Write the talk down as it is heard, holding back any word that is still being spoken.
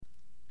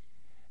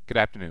Good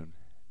afternoon.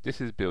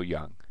 This is Bill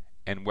Young,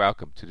 and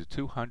welcome to the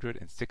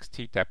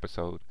 216th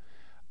episode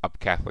of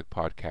Catholic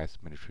Podcast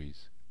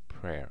Ministries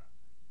Prayer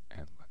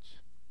and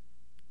Lunch.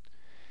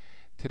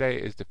 Today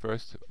is the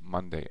first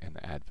Monday in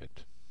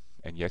Advent,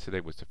 and yesterday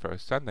was the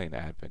first Sunday in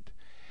Advent.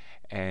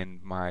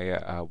 And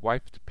my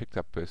wife picked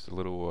up this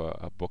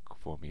little book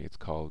for me. It's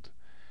called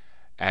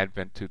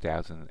Advent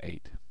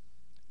 2008,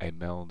 A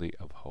Melody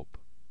of Hope,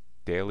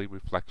 Daily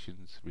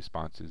Reflections,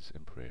 Responses,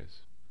 and Prayers.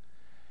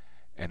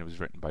 And it was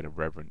written by the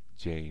Reverend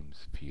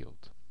James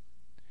Field.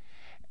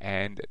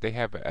 And they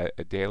have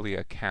a daily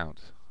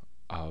account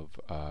of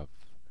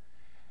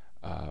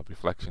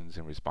reflections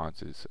and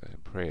responses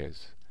and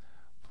prayers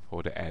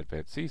for the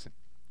Advent season.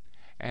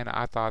 And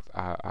I thought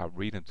I'll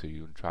read them to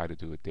you and try to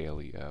do it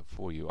daily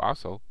for you.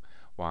 Also,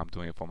 while I'm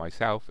doing it for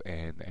myself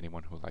and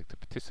anyone who would like to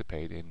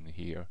participate in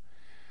hear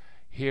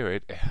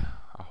it,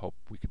 I hope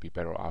we could be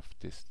better off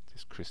this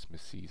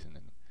Christmas season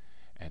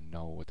and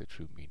know what the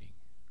true meaning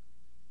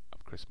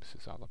of Christmas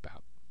is all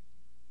about.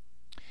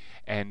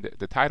 And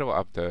the title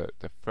of the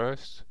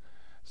first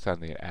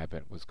Sunday in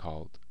Advent was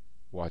called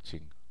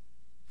Watching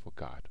for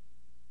God.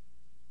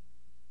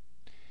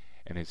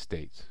 And it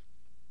states,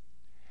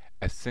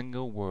 a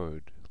single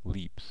word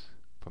leaps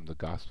from the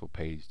gospel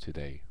page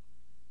today.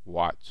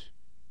 Watch.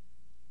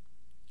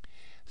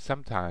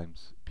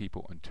 Sometimes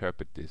people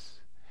interpret this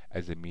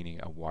as the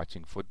meaning of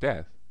watching for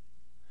death,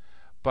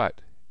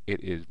 but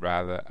it is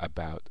rather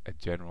about a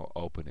general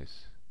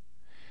openness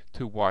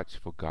to watch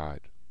for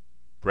God,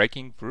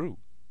 breaking through.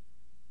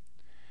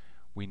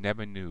 We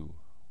never knew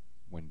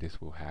when this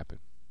will happen.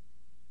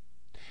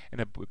 An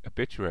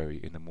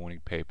obituary in the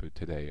morning paper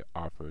today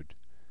offered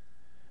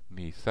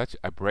me such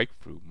a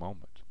breakthrough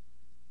moment.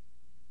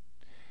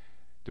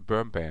 The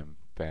Birnbaum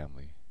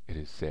family, it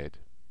is said,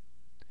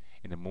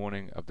 in the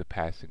morning of the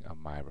passing of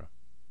Myra,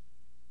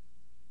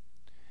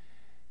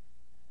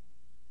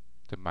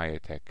 the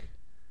Mayatek,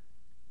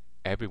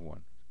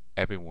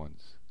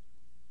 everyone's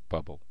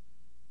bubble.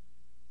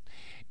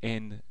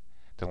 In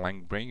the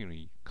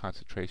Langbrandy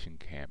concentration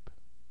camp,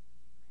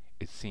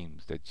 it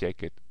seems that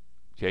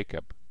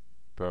Jacob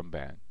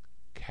Birnbaum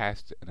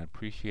cast an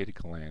appreciative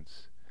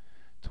glance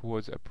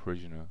towards a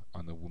prisoner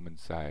on the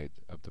woman's side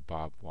of the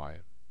barbed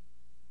wire.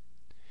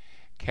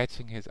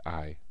 Catching his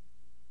eye,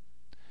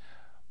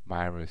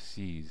 Myra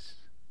seized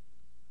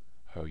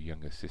her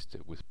younger sister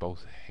with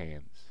both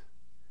hands,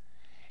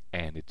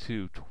 and the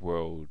two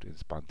twirled in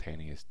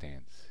spontaneous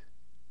dance,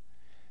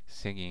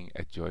 singing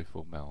a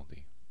joyful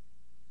melody.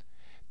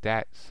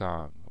 That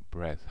song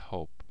breathed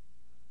hope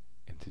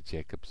into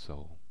Jacob's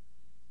soul.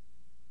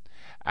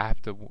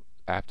 After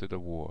the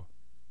war,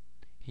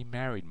 he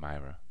married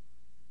Myra,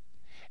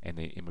 and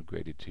they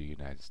immigrated to the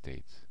United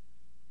States.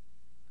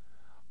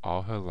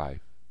 All her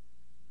life,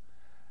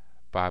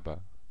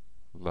 Baba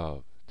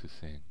loved to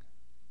sing.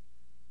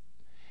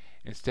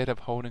 Instead of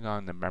holding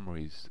on to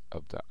memories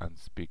of the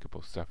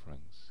unspeakable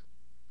sufferings,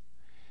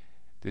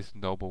 this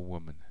noble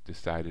woman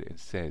decided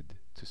instead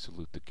to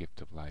salute the gift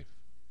of life.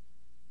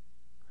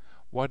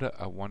 What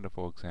a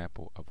wonderful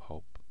example of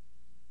hope.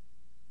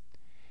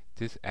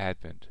 This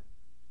Advent,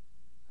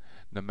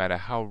 no matter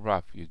how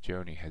rough your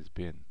journey has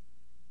been,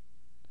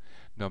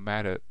 no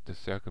matter the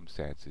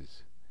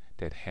circumstances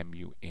that hem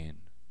you in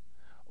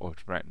or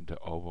threaten to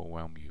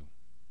overwhelm you,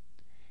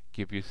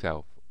 give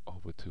yourself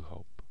over to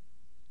hope.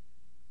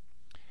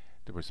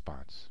 The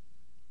response.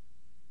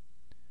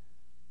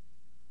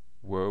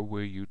 Where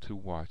were you to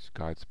watch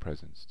God's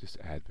presence this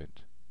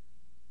Advent?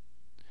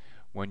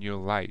 When you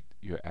light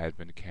your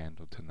Advent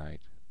candle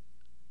tonight,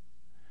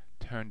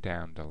 turn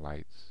down the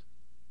lights,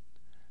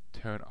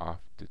 turn off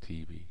the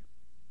TV,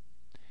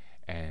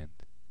 and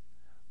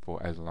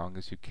for as long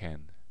as you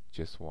can,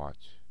 just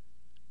watch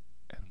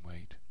and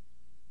wait.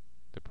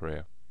 The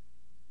prayer.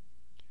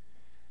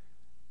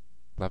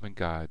 Loving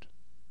God,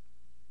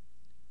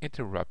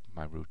 interrupt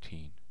my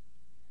routine.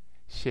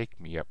 Shake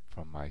me up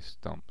from my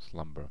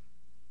slumber.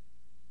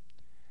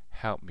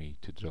 Help me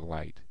to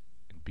delight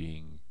in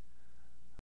being